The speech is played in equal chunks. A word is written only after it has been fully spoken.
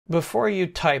Before you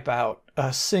type out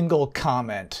a single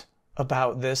comment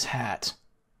about this hat,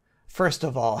 first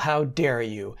of all, how dare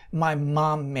you? My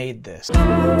mom made this.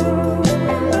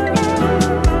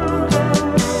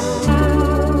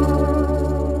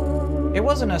 It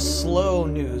wasn't a slow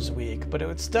news week, but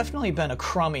it's definitely been a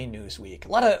crummy news week. A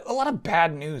lot of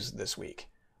bad news this week.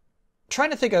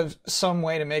 Trying to think of some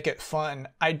way to make it fun.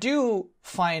 I do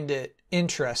find it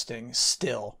interesting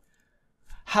still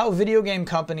how video game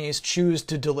companies choose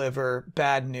to deliver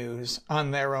bad news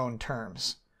on their own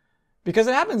terms. Because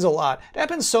it happens a lot. It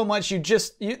happens so much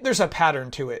there's a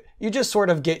pattern to it. You just sort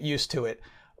of get used to it.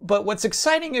 But what's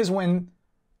exciting is when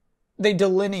they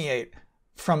delineate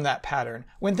from that pattern.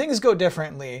 When things go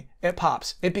differently, it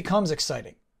pops. It becomes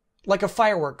exciting. Like a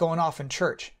firework going off in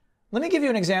church. Let me give you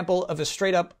an example of a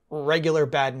straight up regular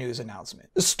bad news announcement.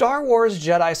 The Star Wars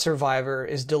Jedi Survivor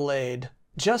is delayed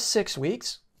just 6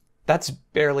 weeks. That's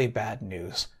barely bad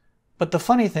news. But the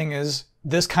funny thing is,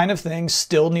 this kind of thing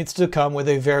still needs to come with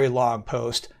a very long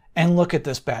post. And look at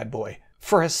this bad boy.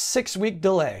 For a 6-week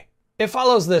delay, it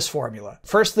follows this formula.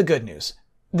 First, the good news.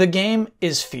 The game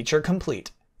is feature complete.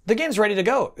 The game's ready to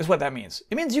go, is what that means.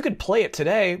 It means you could play it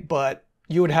today, but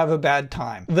you would have a bad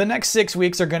time. The next 6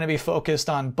 weeks are going to be focused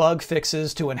on bug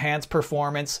fixes to enhance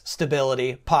performance,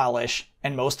 stability, polish,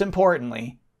 and most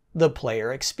importantly, the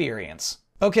player experience.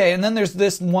 Okay, and then there's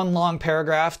this one long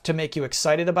paragraph to make you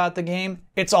excited about the game.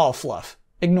 It's all fluff.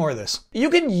 Ignore this.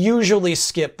 You can usually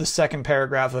skip the second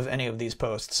paragraph of any of these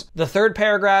posts. The third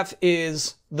paragraph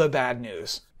is the bad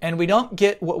news. And we don't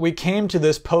get what we came to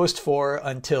this post for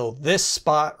until this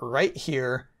spot right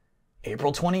here,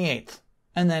 April 28th.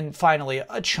 And then finally,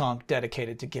 a chunk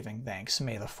dedicated to giving thanks.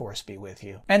 May the force be with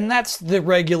you. And that's the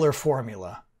regular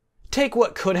formula. Take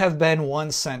what could have been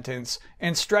one sentence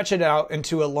and stretch it out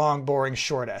into a long, boring,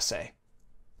 short essay.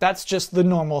 That's just the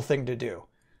normal thing to do.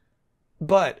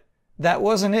 But that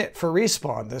wasn't it for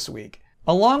Respawn this week.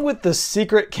 Along with the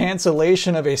secret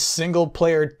cancellation of a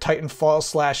single-player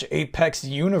Titanfall/Apex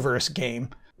universe game,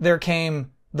 there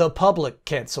came the public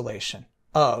cancellation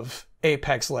of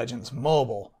Apex Legends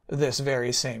Mobile this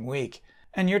very same week.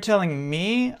 And you're telling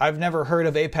me I've never heard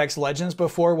of Apex Legends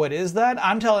before? What is that?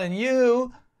 I'm telling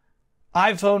you,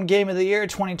 iPhone Game of the Year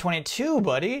 2022,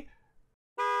 buddy.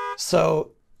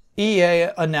 So EA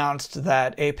announced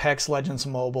that Apex Legends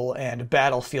Mobile and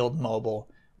Battlefield Mobile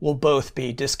will both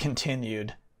be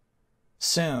discontinued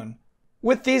soon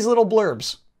with these little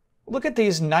blurbs. Look at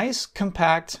these nice,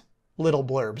 compact little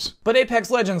blurbs. But Apex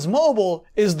Legends Mobile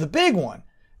is the big one.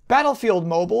 Battlefield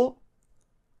Mobile,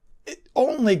 it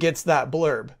only gets that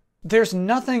blurb. There's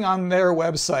nothing on their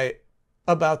website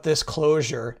about this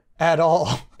closure at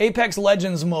all. Apex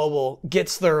Legends Mobile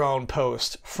gets their own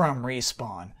post from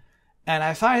Respawn. And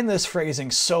I find this phrasing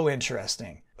so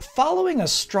interesting. Following a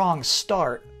strong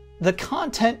start, the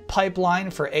content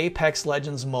pipeline for Apex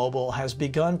Legends Mobile has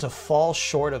begun to fall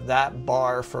short of that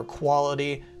bar for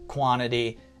quality,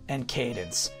 quantity, and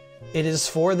cadence. It is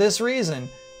for this reason,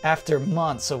 after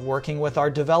months of working with our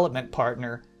development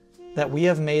partner, that we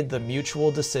have made the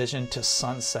mutual decision to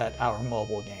sunset our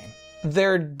mobile game.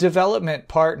 Their development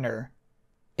partner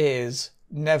is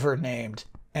never named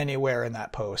anywhere in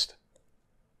that post.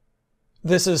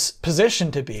 This is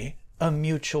positioned to be a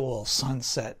mutual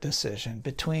sunset decision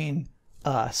between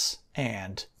us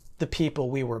and the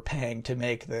people we were paying to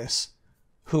make this,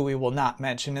 who we will not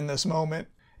mention in this moment.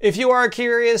 If you are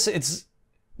curious, it's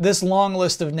this long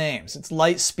list of names. It's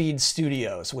Lightspeed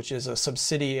Studios, which is a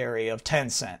subsidiary of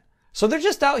Tencent. So they're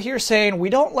just out here saying, we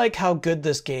don't like how good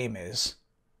this game is.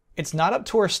 It's not up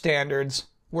to our standards.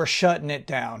 We're shutting it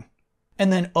down.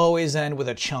 And then always end with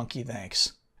a chunky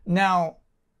thanks. Now,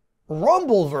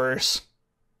 Rumbleverse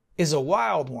is a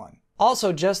wild one.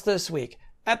 Also, just this week,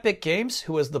 Epic Games,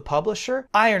 who was the publisher,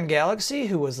 Iron Galaxy,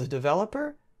 who was the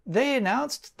developer, they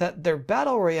announced that their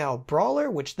Battle Royale brawler,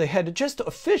 which they had just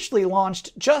officially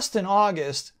launched just in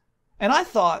August, and I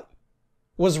thought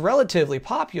was relatively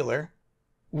popular,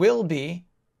 will be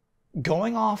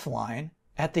going offline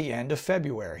at the end of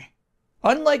February.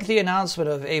 Unlike the announcement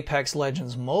of Apex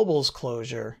Legends Mobile's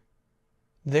closure,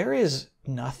 there is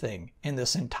nothing in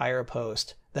this entire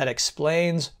post that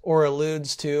explains or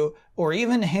alludes to or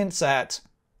even hints at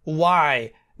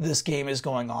why this game is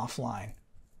going offline.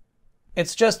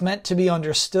 It's just meant to be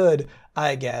understood,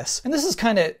 I guess. And this is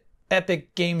kind of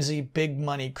Epic Gamesy big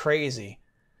money crazy.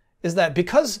 Is that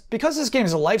because this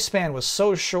game's lifespan was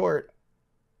so short,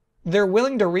 they're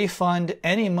willing to refund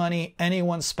any money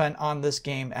anyone spent on this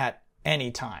game at any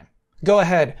time. Go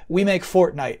ahead, we make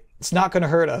Fortnite. It's not going to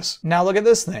hurt us. Now look at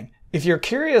this thing. If you're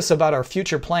curious about our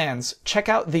future plans, check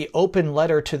out the open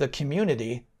letter to the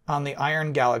community on the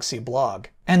Iron Galaxy blog.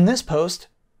 And this post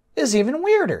is even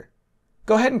weirder.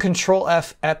 Go ahead and Control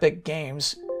F Epic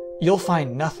Games. You'll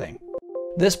find nothing.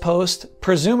 This post,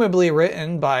 presumably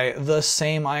written by the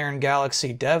same Iron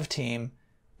Galaxy dev team,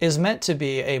 is meant to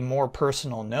be a more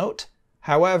personal note.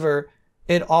 However,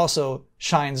 it also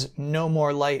shines no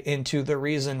more light into the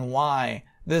reason why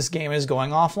this game is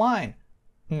going offline.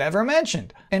 Never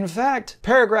mentioned. In fact,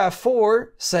 paragraph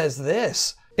 4 says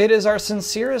this: "It is our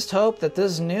sincerest hope that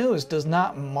this news does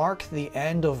not mark the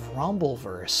end of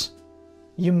Rumbleverse.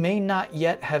 You may not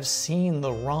yet have seen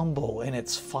the Rumble in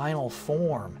its final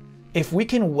form. If we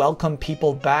can welcome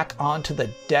people back onto the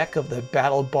deck of the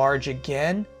battle barge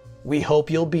again, we hope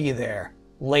you'll be there,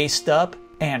 laced up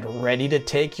and ready to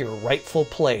take your rightful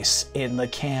place in the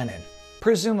canon."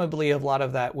 Presumably, a lot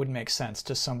of that would make sense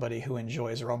to somebody who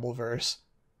enjoys Rumbleverse.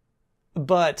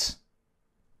 But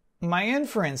my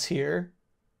inference here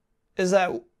is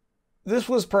that this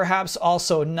was perhaps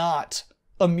also not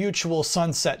a mutual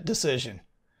sunset decision.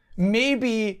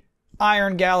 Maybe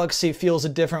Iron Galaxy feels a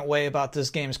different way about this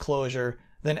game's closure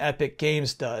than Epic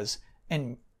Games does,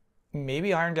 and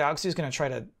maybe Iron Galaxy is going to try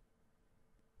to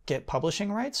get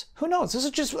publishing rights? Who knows? This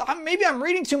is just, maybe I'm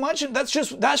reading too much, and that's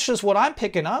just what I'm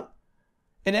picking up.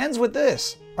 It ends with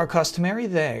this: "Our customary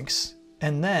thanks,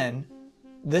 and then,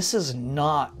 this is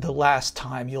not the last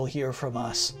time you'll hear from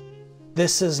us.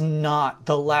 This is not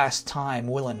the last time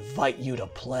we'll invite you to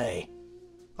play."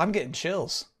 I'm getting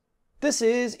chills. This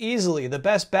is easily the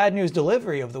best bad news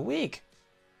delivery of the week.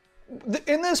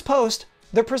 In this post,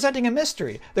 they're presenting a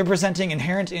mystery. They're presenting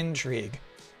inherent intrigue.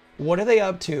 What are they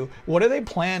up to? What are they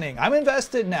planning? I'm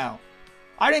invested now.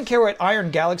 I didn't care what Iron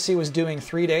Galaxy was doing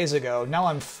 3 days ago. Now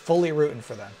I'm fully rooting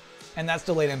for them. And that's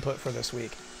delayed input for this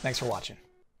week. Thanks for watching.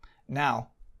 Now,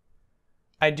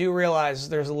 I do realize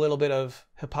there's a little bit of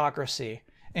hypocrisy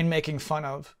in making fun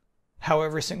of how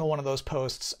every single one of those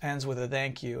posts ends with a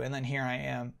thank you, and then here I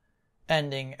am,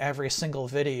 ending every single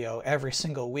video every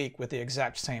single week with the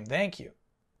exact same thank you.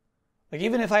 Like,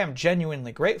 even if I am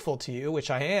genuinely grateful to you, which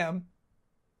I am,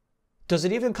 does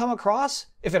it even come across?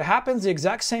 If it happens the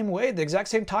exact same way, the exact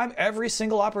same time, every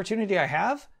single opportunity I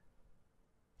have?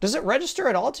 Does it register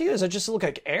at all to you? Does it just look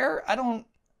like air? I don't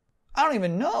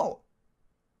even know.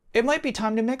 It might be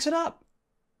time to mix it up.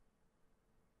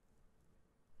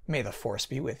 May the Force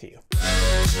be with you.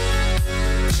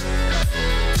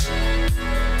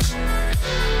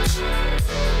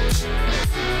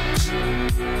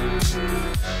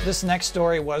 This next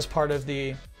story was part of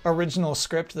the original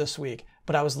script this week,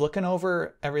 but I was looking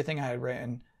over everything I had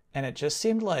written, and it just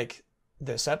seemed like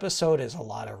this episode is a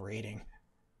lot of reading.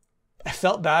 I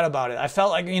felt bad about it. I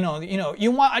felt like,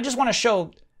 I just want to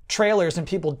show trailers and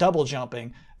people double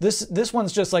jumping. This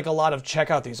one's just like a lot of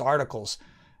check out these articles.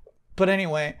 But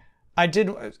anyway, I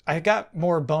got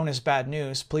more bonus bad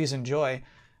news. Please enjoy.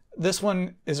 This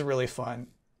one is really fun.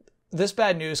 This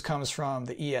bad news comes from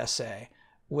the ESA,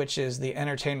 which is the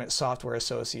Entertainment Software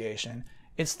Association.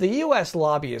 It's the US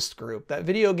lobbyist group that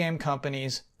video game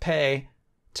companies pay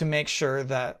to make sure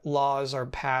that laws are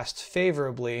passed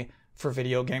favorably for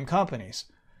video game companies.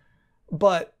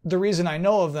 But the reason I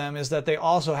know of them is that they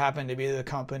also happen to be the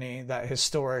company that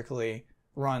historically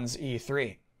runs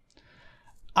E3.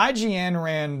 IGN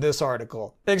ran this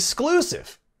article.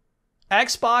 Exclusive!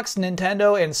 Xbox,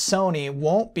 Nintendo, and Sony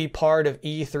won't be part of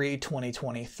E3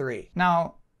 2023.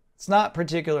 Now, it's not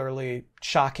particularly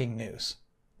shocking news,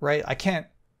 right?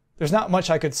 There's not much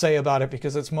I could say about it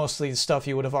because it's mostly stuff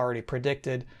you would have already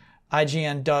predicted.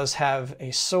 IGN does have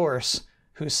a source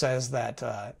who says that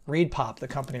ReedPop, the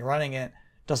company running it,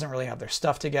 doesn't really have their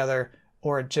stuff together,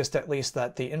 or just at least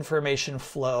that the information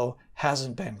flow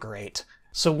hasn't been great.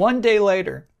 So one day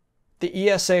later, the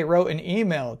ESA wrote an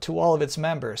email to all of its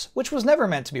members, which was never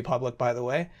meant to be public, by the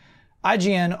way.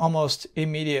 IGN almost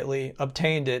immediately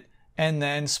obtained it and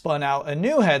then spun out a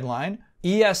new headline: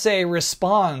 ESA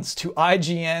responds to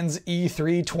IGN's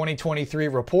E3 2023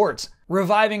 report.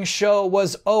 Reviving show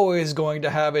was always going to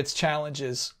have its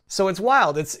challenges. So it's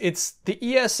wild. It's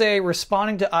the ESA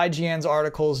responding to IGN's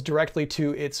articles directly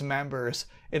to its members.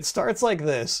 It starts like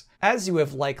this. As you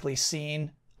have likely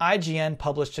seen, IGN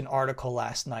published an article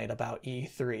last night about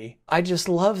E3. I just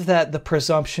love that the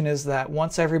presumption is that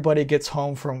once everybody gets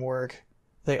home from work,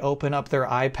 they open up their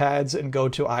iPads and go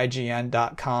to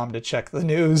IGN.com to check the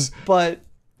news. But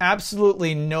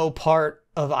absolutely no part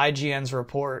of IGN's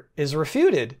report is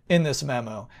refuted in this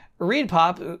memo.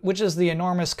 ReedPop, which is the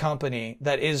enormous company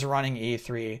that is running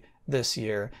E3 this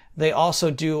year, they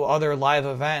also do other live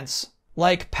events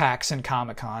like PAX and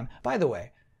Comic-Con. By the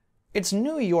way, it's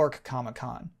New York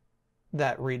Comic-Con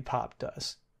that ReedPop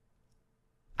does.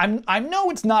 I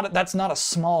know that's not a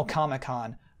small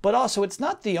Comic-Con, but also it's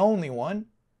not the only one.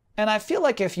 And I feel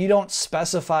like if you don't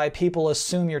specify, people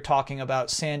assume you're talking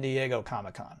about San Diego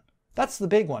Comic-Con. That's the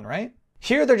big one, right?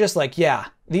 Here they're just like, yeah,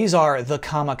 these are the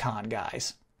Comic-Con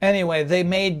guys. Anyway, they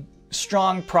made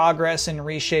strong progress in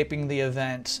reshaping the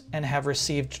event and have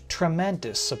received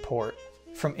tremendous support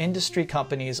from industry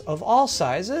companies of all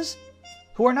sizes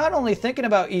who are not only thinking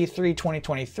about E3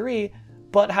 2023,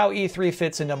 but how E3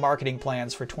 fits into marketing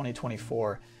plans for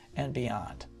 2024 and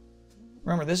beyond.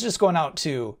 Remember, this is just going out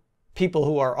to people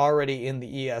who are already in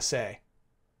the ESA,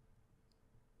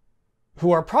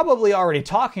 who are probably already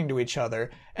talking to each other.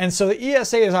 And so the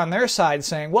ESA is on their side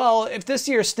saying, well, if this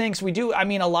year stinks, we do. I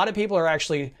mean, a lot of people are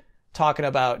actually talking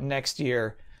about next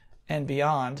year and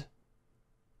beyond.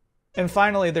 And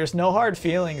finally, there's no hard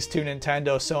feelings to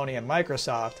Nintendo, Sony, and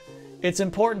Microsoft. It's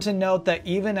important to note that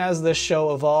even as this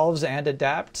show evolves and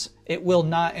adapts, it will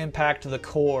not impact the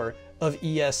core of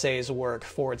ESA's work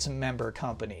for its member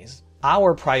companies.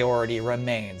 Our priority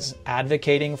remains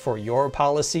advocating for your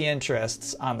policy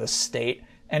interests on the state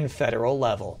and federal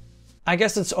level. I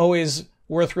guess it's always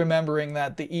worth remembering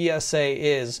that the ESA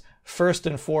is, first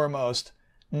and foremost,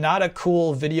 not a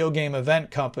cool video game event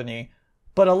company,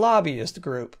 but a lobbyist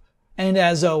group. And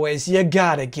as always, you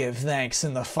gotta give thanks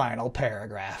in the final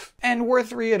paragraph. And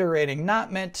worth reiterating,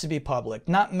 not meant to be public,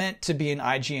 not meant to be an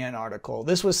IGN article.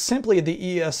 This was simply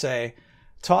the ESA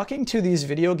talking to these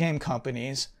video game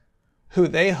companies who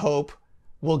they hope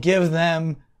will give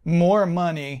them more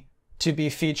money to be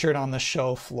featured on the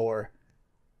show floor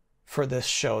for this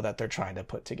show that they're trying to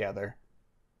put together.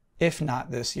 If not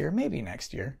this year, maybe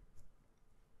next year.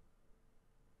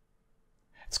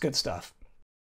 It's good stuff.